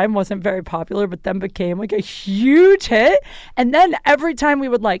at the time wasn't very popular, but then became like a huge hit. And then every time we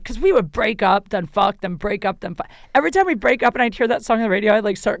would because we would break up, then fuck, then break up, then fuck. Every time we break up and I'd hear that song on the radio, I'd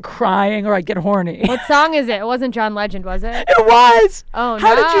like start crying or I'd get horny. What song is it? It wasn't John Legend, was it? It was. Oh,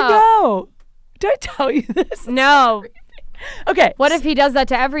 How did you no. know? Did I tell you this? No. Okay. What if he does that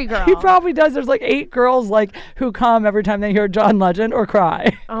to every girl? He probably does. There's like 8 girls who come every time they hear John Legend or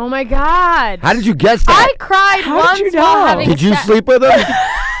cry. Oh my God. How did you guess that? I cried How once did you while know? having Did you sex. sleep with him?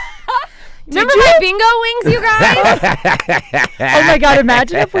 Remember my bingo wings, you guys? Oh my God!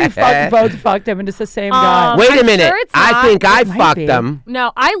 Imagine if we both fucked him and it's the same guy. Wait a I'm minute. sure it's I not. think I It might fucked be. them.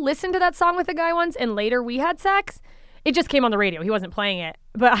 No, I listened to that song with a guy once, and later we had sex. It just came on the radio. He wasn't playing it.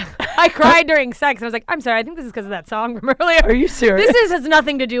 But I cried during sex. And I was like, I'm sorry, I think this is because of that song from earlier. Are you serious? Has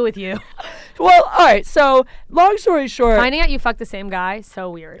nothing to do with you. Well, all right. So, long story short. Finding out you fucked the same guy, so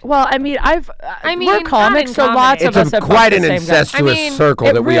weird. Well, I mean, mean, we're not comics, in so comedy. lots of It's us have quite fucked an the same guy. incestuous I mean, circle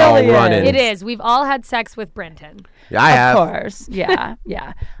it that we all really run is. in. It is. We've all had sex with Brenton. Yeah, I have. Of course. Yeah.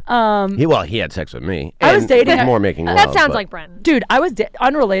 Yeah. He had sex with me. I was And dating more making love. That sounds but- like Brenton. Dude, I was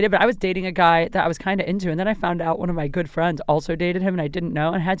unrelated, but I was dating a guy that I was kind of into, and then I found out one of my good friends also dated him, and I didn't know,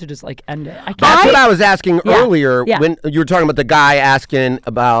 and I had to just like end it. That's what I was asking Yeah. earlier Yeah. when you were talking about the guy asking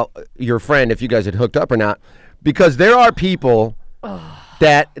about your friend if you guys had hooked up or not. Because there are people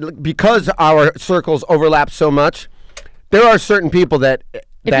that, because our circles overlap so much, there are certain people that.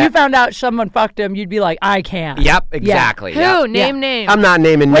 If you found out someone fucked him, you'd be like, I can't. Yep, exactly. Who? Yep. Name names. I'm not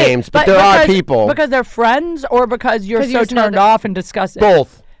naming names, but there are people. Because they're friends or because you're 'Cause you so just know turned that- off and disgusted?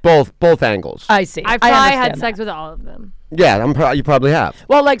 Both angles. I see. I've I probably had understand sex that. with all of them. Yeah, you probably have.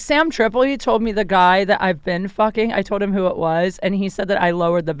 Well, like Sam Tripoli told me the guy that I've been fucking, I told him who it was, and he said that I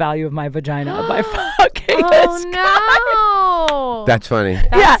lowered the value of my vagina by fucking this Oh no. That's funny.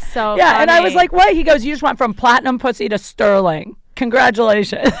 That's so yeah, and I was funny. like, what? He goes, you just went from platinum pussy to sterling.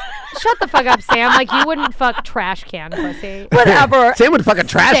 Congratulations. Shut the fuck up, Sam. Like, you wouldn't fuck trash can pussy. Whatever. Sam would fuck a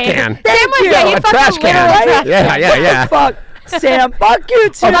trash Sam. can. Sam would, you. yeah, he A fucked trash a can. literal trash Yeah, can. yeah, yeah. Fuck. Sam, fuck you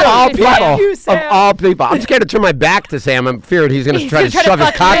too. Of all you, people. Sam. You, Sam. Of all people. I'm scared to turn my back to Sam. I'm feared he's going to try to gonna shove his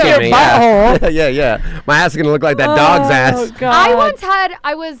fuck cock you. in me. Your Yeah. yeah. My ass is going to look like that dog's Oh, ass. God.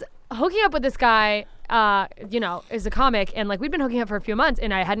 I was hooking up with this guy, is a comic, and like we'd been hooking up for a few months,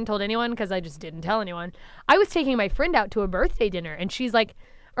 and I hadn't told anyone because I just didn't tell anyone. I was taking my friend out to a birthday dinner, and she's like,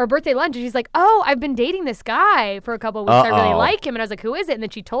 or a birthday lunch, and she's like, oh, I've been dating this guy for a couple of weeks. I really Uh-oh. like him. And I was like, who is it? And then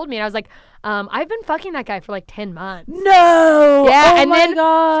she told me, and I was like, I've been fucking that guy for like 10 months. No. Yeah, oh and my then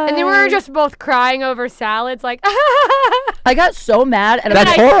God. and then we were just both crying over salads, like I got so mad. And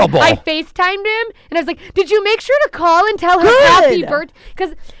That's I, horrible. I FaceTimed him, and I was like, did you make sure to call and tell her Good. happy birthday?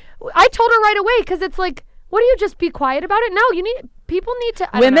 Because I told her right away, because it's like, what do you just be quiet about it? No, people need to.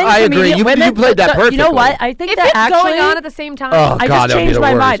 I don't Women, know. I agree. comedian- You women, played that You know perfectly. what? I think If that it's actually going on at the same time. Oh, I God, just that would be changed the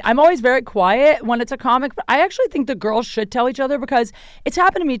my worst. mind. I'm always very quiet when it's a comic, but I actually think the girls should tell each other because it's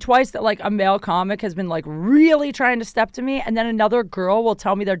happened to me twice that like a male comic has been like really trying to step to me, and then another girl will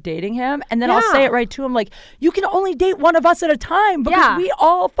tell me they're dating him, and then I'll Yeah. say it right to him like, you can only date one of us at a time because Yeah. we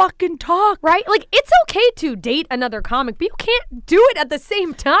all fucking talk. Right? Like, it's okay to date another comic, but you can't do it at the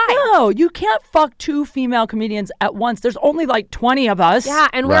same time. No, you can't fuck 2 female comedians at once. There's only like 20 of us. Yeah,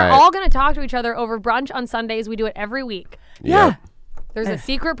 and Right. we're all going to talk to each other over brunch on Sundays. We do it every week. Yeah. There's a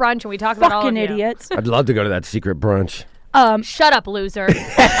secret brunch, and we talk about all Fucking of you. idiots. I'd love to go to that secret brunch. Shut up, loser.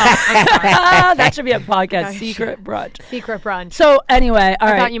 That should be a podcast. Secret brunch. Secret brunch. So anyway, all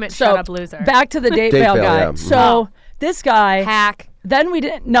right. thought you meant so shut up, loser. Back to the date Date bail bail, guy. yeah. So this guy. Hack. Then we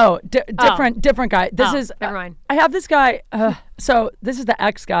didn't. No, different guy. This Oh, is. never mind. I have this guy. So this is the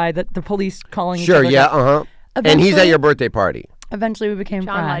ex guy that the police calling. each Sure, other yeah, guy. And he's at Eventually- your birthday party. Eventually, we became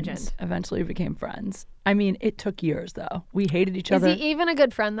John friends. Legend. Eventually, we became friends. I mean, it took years though. We hated each Is other. he even a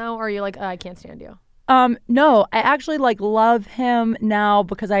good friend, though? Or are you like, I can't stand you? No, I actually like love him now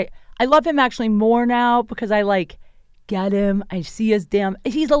because I love him actually more now because I like get him. I see his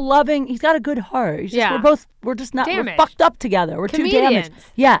he's got a good heart. He's just, Yeah. we're just not, we're Damaged. fucked up together. We're too damaged. Comedians.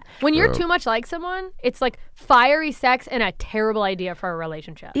 Yeah. When you're too much like someone, it's like fiery sex and a terrible idea for a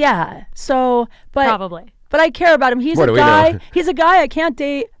relationship. Yeah. So, but Probably. but I care about him. He's What a do we guy. know? He's a guy I can't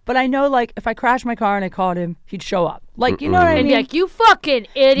date, but I know like if I crashed my car and I called him, he'd show up. Like, you know what I And mean? be like, you fucking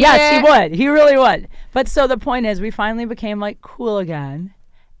idiot. Yes, he would. He really would. But so the point is, we finally became like cool again,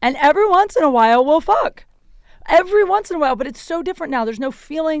 and every once in a while we'll fuck. Every once in a while, but it's so different now. There's no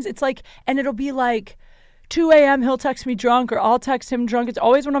feelings. It's like, and it'll be like 2 a.m. He'll text me drunk, or I'll text him drunk. It's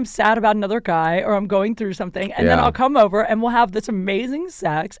always when I'm sad about another guy or I'm going through something, and then Yeah. I'll come over and we'll have this amazing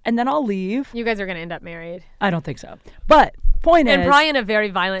sex, and then I'll leave. You guys are going to end up married. I don't think so. But point And is, probably in a very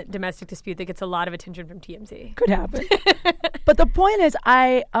violent domestic dispute that gets a lot of attention from TMZ. could happen. But the point is,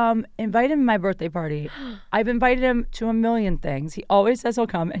 I invited him to my birthday party. I've invited him to a million things. He always says he'll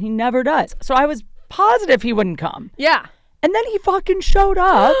come, and he never does. So I was positive he wouldn't come. Yeah. And then he fucking showed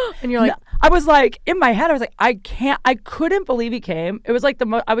up. And you're like, I was like, in my head, I was like, I couldn't believe he came. It was like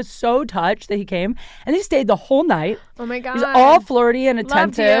I was so touched that he came. And he stayed the whole night. oh my God. He's all flirty and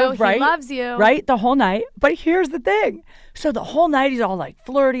Loved you. attentive, He right? loves you. Right? The whole night. But here's the thing. So the whole night, he's all like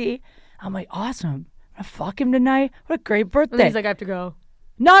flirty. I'm like, awesome. I'm gonna fuck him tonight. What a great And birthday. he's like, I have to go.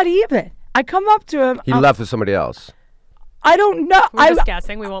 Not even. I come up to him. He left with somebody else. I don't know. We're just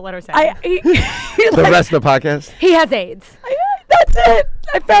guessing. We won't let her say. The like, rest of the podcast. He has AIDS. That's it.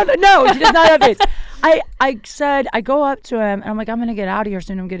 I found it. No, he does not have AIDS. I said, I go up to him and I'm like, I'm going to get out of here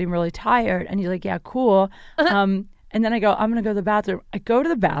soon. I'm getting really tired. And he's like, yeah, cool. And then I go, I'm going to go to the bathroom. I go to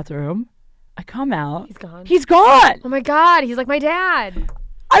the bathroom. I come out. He's gone. He's gone. Oh my God. He's like my dad.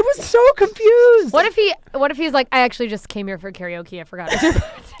 I was so confused. What if he's like, I actually just came here for karaoke. I forgot it's your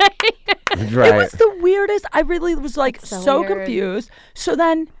birthday. Right. It was the weirdest. I really was like so weird. confused. So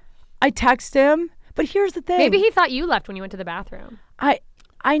then I text him. But here's the thing. Maybe he thought you left when you went to the bathroom.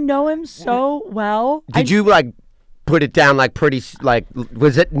 I know him so well. Did you like put it down like pretty like?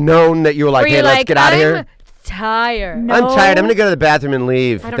 Was it known that you were like, Were hey, you let's like, get out of I'm here? tired. No. I'm tired. I'm gonna go to the bathroom and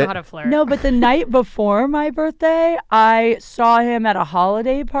leave. I don't know how to flirt. No, but the night before my birthday, I saw him at a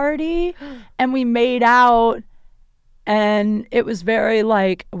holiday party and we made out, and it was very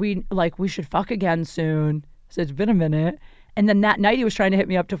like we should fuck again soon. So it's been a minute. And then that night he was trying to hit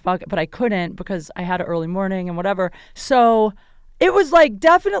me up to fuck, but I couldn't because I had an early morning and whatever. So it was like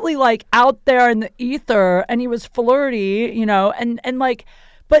definitely like out there in the ether, and he was flirty, you know, and like,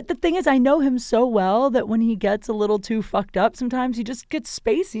 but the thing is, I know him so well that when he gets a little too fucked up, sometimes he just gets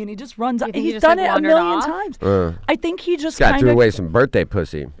spacey and he just runs. think he He's just, done like, it a wandered million off? times. I think he just Scott kind threw of, away some birthday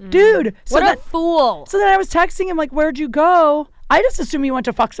pussy. dude. So What a that, fool. so then I was texting him like, "Where'd you go?" I just assume he went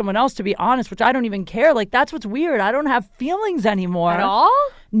to fuck someone else, to be honest, which I don't even care. Like, that's what's weird. I don't have feelings anymore. At all?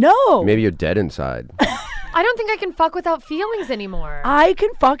 No. Maybe you're dead inside. I don't think I can fuck without feelings anymore. I can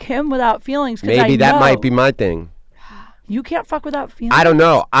fuck him without feelings. 'Cause Maybe I that know. might be my thing. You can't fuck without feelings. I don't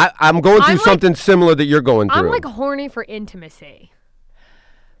know. I'm going through I'm like- something similar that you're going through. I'm like horny for intimacy.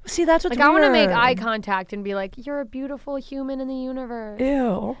 See, that's what's Like, I want to make weird. eye contact and be like, you're a beautiful human in the universe.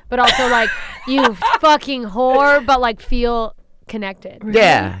 Ew. But also like, you fucking whore, but like feel connected.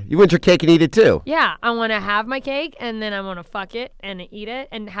 yeah, you want your cake and eat it too. Yeah, I want to have my cake and then I want to fuck it and eat it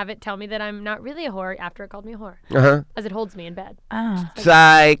and have it tell me that I'm not really a whore after it called me a whore. As it holds me in bed. Ah.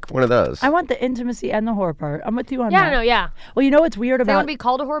 Psych. One of those. I want the intimacy and the horror part. I'm with you on Yeah, that. no, yeah. Well, you know what's weird I about want to be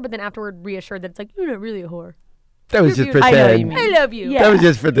called a whore, but then afterward reassured that it's like, you're not really a whore. That was just I know what pretend. you mean. I love you. Yeah. That was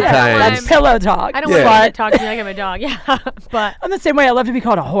just for the Yeah, time. that's pillow talk. I don't Yeah. want you to talk to me like I'm a dog. Yeah, but I'm the same way. I love to be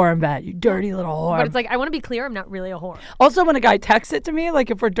called a whore in bed. You dirty little whore. but it's like I want to be clear. I'm not really a whore. Also, when a guy texts it to me,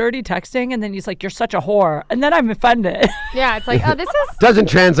 like if we're dirty texting, and then he's like, "You're such a whore," and then I'm offended. Yeah, it's like, oh, this is. Doesn't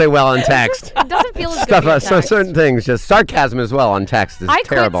translate well on text. It doesn't feel as Stuff. good. as So text. certain things, just sarcasm as well on text is I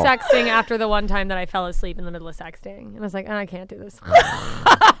terrible. quit sexting after the one time that I fell asleep in the middle of sexting, and I was like, oh, I can't do this.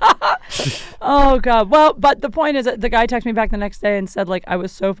 Oh God. Well, but the point is that the guy texted me back the next day and said like I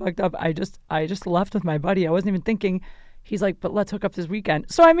was so fucked up. I just left with my buddy. I wasn't even thinking. He's like, but let's hook up this weekend.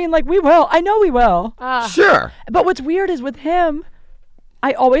 So I mean, like we will. I know we will. Sure. But what's weird is with him,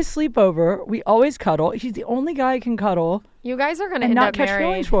 I always sleep over. We always cuddle. He's the only guy I can cuddle You guys are gonna and end not up catch married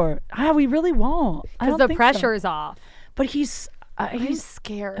feelings for. We really won't. I because don't the think pressure so. is off. But he's I'm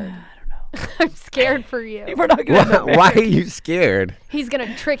scared. I'm scared for you. We're not gonna. Why are you scared? He's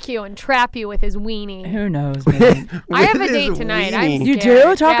gonna trick you and trap you with his weenie. Who knows, man? I have a With date his tonight. weenie. I'm You scared.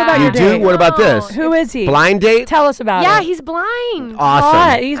 do? Talk about You your do? date. What about this? Who is he? Blind date? Tell us about Yeah, it. he's blind. Awesome.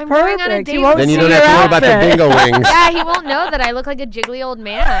 Hot. He's I'm going on a perfect. He date won't with Then you see don't your have to worry about the outfit. bingo wings. Yeah, he won't know that I look like a jiggly old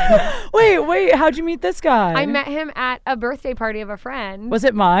man. Wait. How'd you meet this guy? I met him at a birthday party of a friend. Was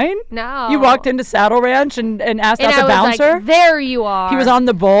it mine? No. You walked into Saddle Ranch and asked and out the I was bouncer? like, there you are. He was on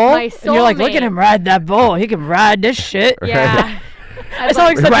the bull. My and you're like, look at soulmate. him ride that bull. He can ride this shit. Yeah. I saw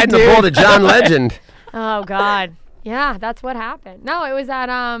like such a Riding the dude. bull to John Legend. Oh God. Yeah, that's what happened. No, it was at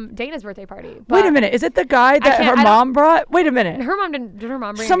Dana's birthday party. Wait a minute. Is it the guy that her mom brought? Wait a minute. Her mom didn't. Did her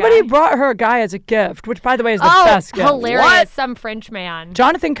mom bring Somebody a guy? brought her a guy as a gift, which, by the way, is the Oh, best gift. hilarious! What? Some French man.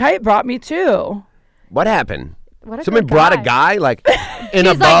 Jonathan Kite brought me too. What happened? What a Someone good brought a guy. guy like in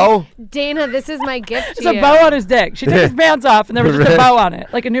a He's bow. like, Dana, this is my gift to There's a you. bow on his dick. She took his pants off, and there was just a bow on it,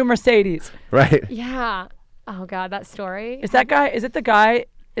 like a new Mercedes. Right. Yeah. Oh God, that story. Is that guy? Is it the guy?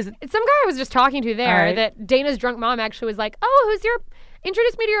 Is it? It's some guy I was just talking to there All right. that Dana's drunk mom actually was like, oh,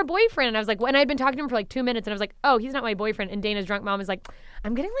 introduce me to your boyfriend. And I was like, and I'd been talking to him for like 2 minutes, and I was like, oh, he's not my boyfriend. And Dana's drunk mom is like,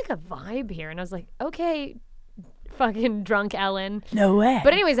 I'm getting like a vibe here. And I was like, okay, fucking drunk Ellen. No way.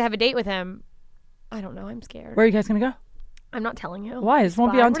 But anyways, I have a date with him. I don't know. I'm scared. Where are you guys gonna go? I'm not telling you. Why? This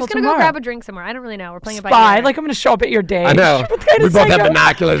won't be Spy. on We're till just gonna tomorrow. go grab a drink somewhere. I don't really know. We're playing it by Spy. ear. Like I'm gonna show up at your date. I know. What kind We of both have psycho-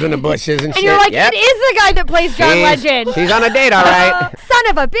 binoculars in the bushes and shit. And you're like, Yep. it is the guy that plays John Legend. She's on a date, all right. Son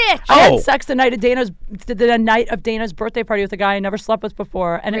of a bitch. I Oh. had sex the night of Dana's birthday party with a guy I never slept with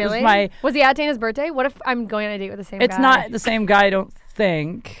before, and Really? it was my. Was he at Dana's birthday? What if I'm going on a date with the same guy? It's not the same guy. I don't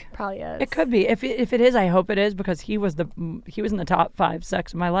think. Probably is. It could be. If it is, I hope it is because he was in the top 5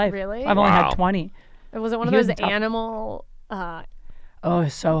 sex of my life. Really? I've only Wow. had 20. Was it one of He was those the top- animal, Oh,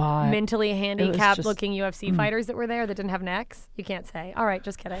 it's so hot. mentally handicapped just- looking UFC fighters that were there that didn't have necks? You can't say. All right,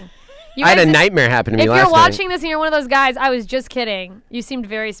 just kidding. You I had a guys- nightmare happen to me If last you're night. watching this and you're one of those guys, I was just kidding. You seemed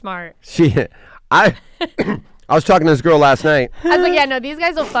very smart. I was talking to this girl last night. I was like, yeah, no, these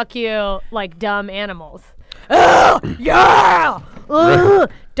guys will fuck you like dumb animals. Yeah. Ugh.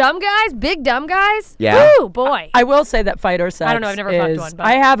 Dumb guys, big dumb guys. Yeah. Woo, boy. I will say that fighter sex. I don't know, I've never fucked is- one, but-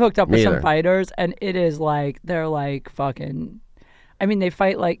 I have hooked up with Me some either. fighters, and it is like they're like fucking. I mean, they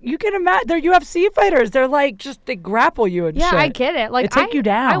fight like you can imagine. They're UFC fighters. They're like just they grapple you and Yeah, shit. I get it. Like They take you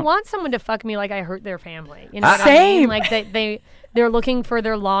down. I want someone to fuck me like I hurt their family. You know what I Same. mean? Like they're looking for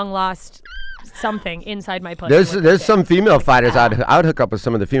their long lost something inside my pussy. There's some female fighters. I would hook up with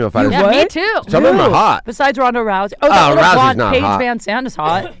some of the female fighters. Yeah, What? me too. Some of them are hot. Besides Ronda Rousey. Oh, Oh, that little Rousey's blonde not Paige hot. Van Sant is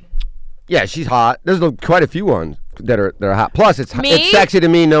hot. Yeah, she's hot. There's quite a few ones that are hot. Plus, it's Me? sexy to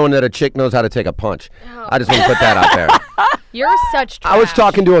me knowing that a chick knows how to take a punch. I just want to put that out there. You're such trash. I was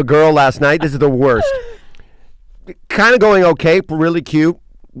talking to a girl last night. This is the worst. Kind of going okay, really cute,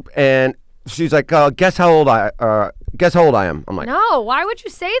 and she's like, "Guess how old I am." I'm like, No, why would you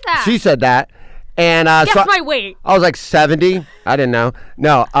say that? She said that, and Guess so my weight. I was like 70. I didn't know.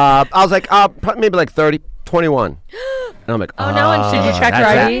 No, I was like maybe like 30, 21. And I'm like, Oh, no, and did you check her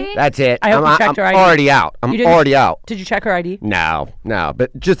that's ID? it. That's it. I hope you checked her ID. Already out. I'm You didn't- already out. Did you check her ID? No,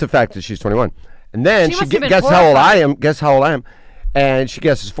 but just the fact that she's 21. And then She she must have been guess how old I horrified. am. Guess how old I am. And she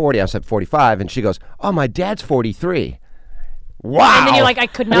guesses 40. I said 45. And she goes, oh, my dad's 43. Wow. And then you're like, I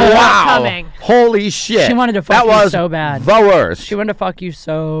could not stop coming. Holy shit. She wanted to fuck that you was so bad. The worst. She wanted to fuck you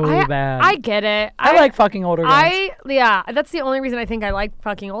so bad. I get it. I like fucking older guys. Yeah, that's the only reason I think I like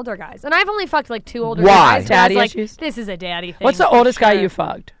fucking older guys. And I've only fucked like 2 older Why? guys. but I was Daddy like, issues? this is a daddy thing. What's the for oldest guy sure. you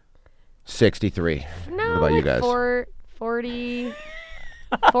fucked? 63. No, what about you like guys? 40,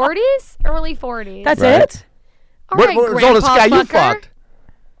 40s? Early 40s. That's Right. it? All What right, was the oldest grandpa guy you fucker. fucked?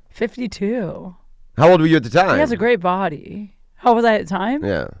 52. How old were you at the time? He has a great body. How was I at the time?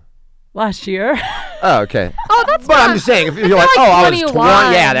 Yeah. Last year. Oh, okay. Oh, that's But not, I'm just saying, if you're feel like, like oh, I was 21.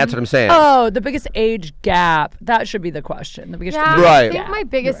 21. Yeah, that's what I'm saying. Oh, the biggest age gap. That should be the question. The biggest Yeah, age Right. I think gap. my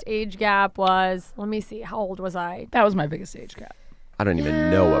biggest age gap was, let me see, how old was I? That was my biggest age gap. I don't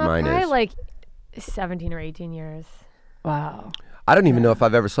even know what mine Probably is. like 17 or 18 years. Wow. I don't even know if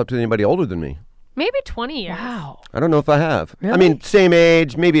I've ever slept with anybody older than me. Maybe 20 years. Wow. I don't know if I have. I Really? mean, same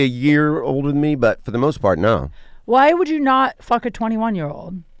age, maybe a year older than me, but for the most part, no. Why would you not fuck a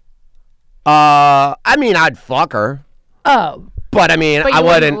 21-year-old? I mean, I'd fuck her, Oh. but I mean, But you I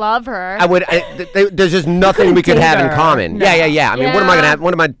wouldn't wouldn't. love her. I would. There's just nothing we could date have in her. common. No. Yeah. I mean, what am I Yeah. gonna have?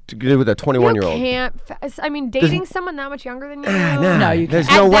 What am I to do with a 21-year-old? You can't. I mean, dating someone that much younger than you. No, you There's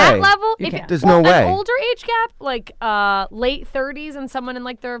can't. no At that way. level, You if can't. There's well, no way. An older age gap, like late 30s, and someone in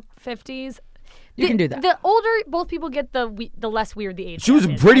like their 50s. You can do that. The older both people get, the less weird the age. She was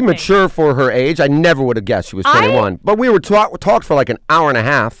gap is, pretty I think. mature for her age. I never would have guessed she was 21. But we were talked for like an hour and a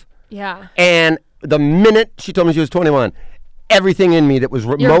half, Yeah. and the minute she told me she was 21, everything in me that was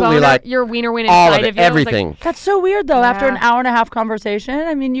Your remotely boner, like your wiener went all inside of it, of you. It was like, everything. That's so weird, though. After an Yeah. hour and a half conversation,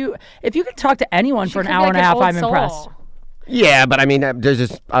 I mean, if you could talk to anyone she for an could be hour like and a an half, old I'm soul. impressed. Yeah, but I mean, there's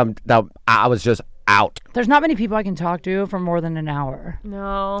just I was just out. There's not many people I can talk to for more than an hour.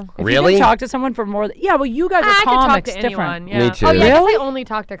 No. If Really? you can talk to someone for more yeah, well, you guys are I could talk comics, to different. anyone. Yeah. Me too. Oh, yeah, I guess Really? I only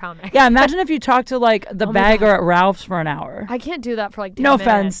talk to comics. Yeah, imagine if you talked to like the my bagger God. at Ralph's for an hour. I can't do that for like 10 No minutes.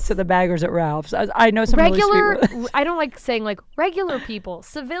 offense to the baggers at Ralph's. I know some Regular, really sweet ones. I don't like saying like regular people,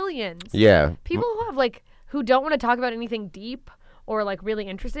 civilians. Yeah. People who have like who don't want to talk about anything deep or like really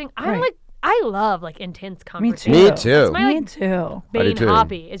interesting. I'm Right. like, I love like intense Me conversation. too. Me too. It's my Me like too. I do Bane too.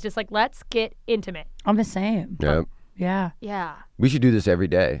 hobby. It's just like, let's get intimate. I'm the same. Yeah. Yeah. Yeah. We should do this every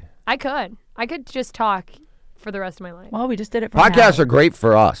day. I could just talk for the rest of my life. Well, we just did it for Podcasts now. are great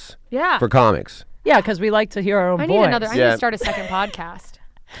for us, Yeah. for comics. Yeah, because we like to hear our own I voice. need another. I need Yeah. to start a second podcast.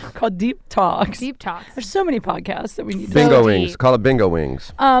 Called Deep Talks. Deep talks. There's so many podcasts that we need to Bingo deep. wings. Call it bingo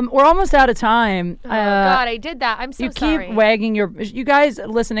wings. We're almost out of time. Oh God, I did that. I'm so you sorry. keep wagging you guys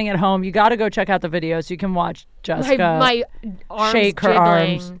listening at home, you got to go check out the videos. You can watch Jessica my arms shake her jiggling.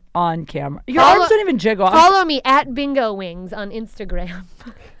 arms on camera. Your Follow- arms don't even jiggle. Follow me at Bingo Wings on Instagram.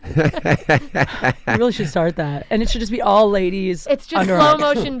 I really should start that. And it should just be all ladies. It's just underarms.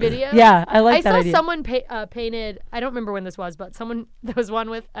 slow motion video. Yeah, I like I that saw idea. someone painted. I don't remember when this was, but there was one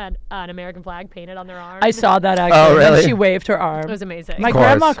with an American flag painted on their arm. I saw that actually. Oh, really? When she waved her arm. It was amazing. My course.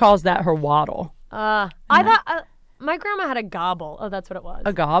 grandma calls that her waddle. I thought my grandma had a gobble. Oh, that's what it was.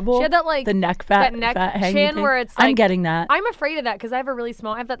 A gobble? She had that like the neck fat, that neck fat hanging chin thing? where it's like, I'm getting that. I'm afraid of that because I have a really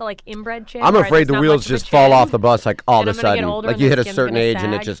small. I have that like inbred chin. I'm where afraid there's the not wheels much of a just fall chin. off the bus like all And of a I'm gonna get sudden. older Like and you the hit a skin's certain gonna age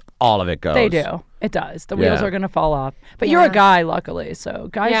and it sag. just all of it goes. They do. It does. The wheels Yeah. are going to fall off. But you're a Yeah. guy, luckily. So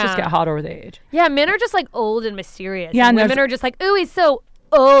guys just Yeah. get hotter with age. Yeah, men are just like old and mysterious. Yeah, and and women there's- are just like, ooh, he's so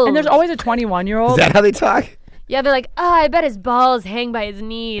old. And there's always a 21-year-old. Is that how they talk? yeah, they're like, oh, I bet his balls hang by his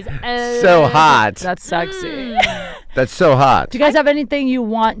knees. So hot. That's sexy. That's so hot. Do you guys have anything you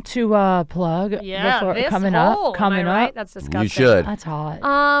want to plug Yeah, before this coming hole, up? Coming am I right? up? That's disgusting. You should. That's hot.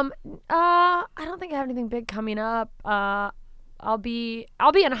 I don't think I have anything big coming up. I'll be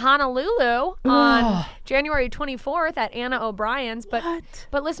in Honolulu on January 24th at Anna O'Brien's. But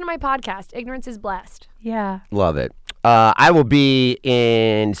What? listen to my podcast, Ignorance is Blessed. Yeah. Love it. I will be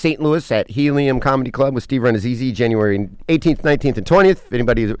in St. Louis at Helium Comedy Club with Steve Renazizi January 18th, 19th, and 20th. If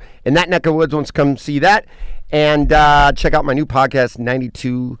anybody in that neck of the woods wants to come see that. And check out my new podcast,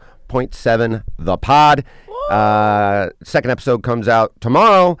 92.7 The Pod. Second episode comes out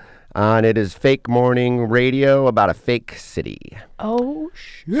tomorrow. And it is fake morning radio about a fake city. Oh,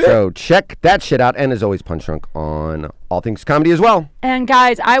 shit. So check that shit out. And as always, Punch Drunk on All Things Comedy as well. And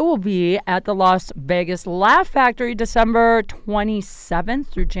guys, I will be at the Las Vegas Laugh Factory December 27th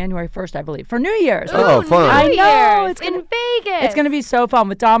through January 1st, I believe, for New Year's. Oh, fun. I New know, Year's it's gonna- in Vegas. It's going to be so fun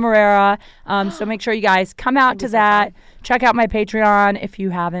with Dom Herrera. So make sure you guys come out to that. Check out my Patreon if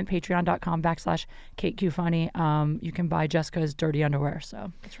you haven't. Patreon.com/KateQFunny. You can buy Jessica's dirty underwear.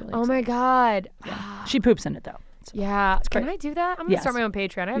 So it's really Oh my God. She poops in it, though. So Yeah. Can great. I do that? I'm going to Yes. start my own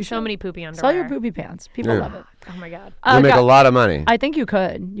Patreon. I have so should. many poopy underwear. Sell your poopy pants. People Yeah. love it. Oh my God. You make a God, lot of money. I think you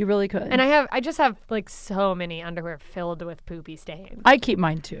could. You really could. And I just have like so many underwear filled with poopy stains. I keep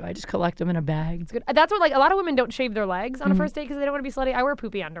mine too. I just collect them in a bag. It's good. That's what like a lot of women don't shave their legs on a first date because they don't want to be slutty. I wear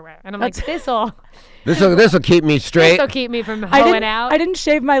poopy underwear, and I'm like, this'll This'll keep me straight. keep me from I hoeing didn't, out. I didn't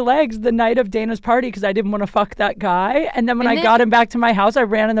shave my legs the night of Dana's party because I didn't want to fuck that guy. And then when And I then- got him back to my house, I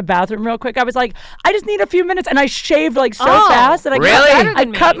ran in the bathroom real quick. I was like, I just need a few minutes. And I shaved like so Oh, fast that I really? cut, Better I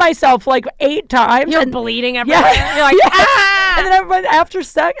than cut me. myself like 8 times. You're and, bleeding everywhere. yeah. You're like, Yeah. ah! And then everyone after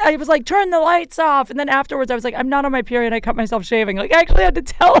sex, I was like, turn the lights off. And then afterwards, I was like, I'm not on my period. I cut myself shaving. Like, I actually had to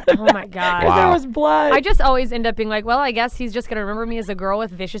tell him. Oh my God. Because there Wow. was blood. I just always end up being like, well, I guess he's just gonna remember me as a girl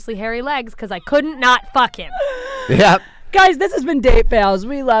with viciously hairy legs because I couldn't not fuck him. Yep. Guys, this has been Date Fails.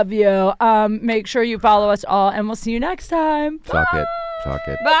 We love you. Make sure you follow us all, and we'll see you next time. Talk it. Talk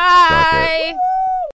it. Bye.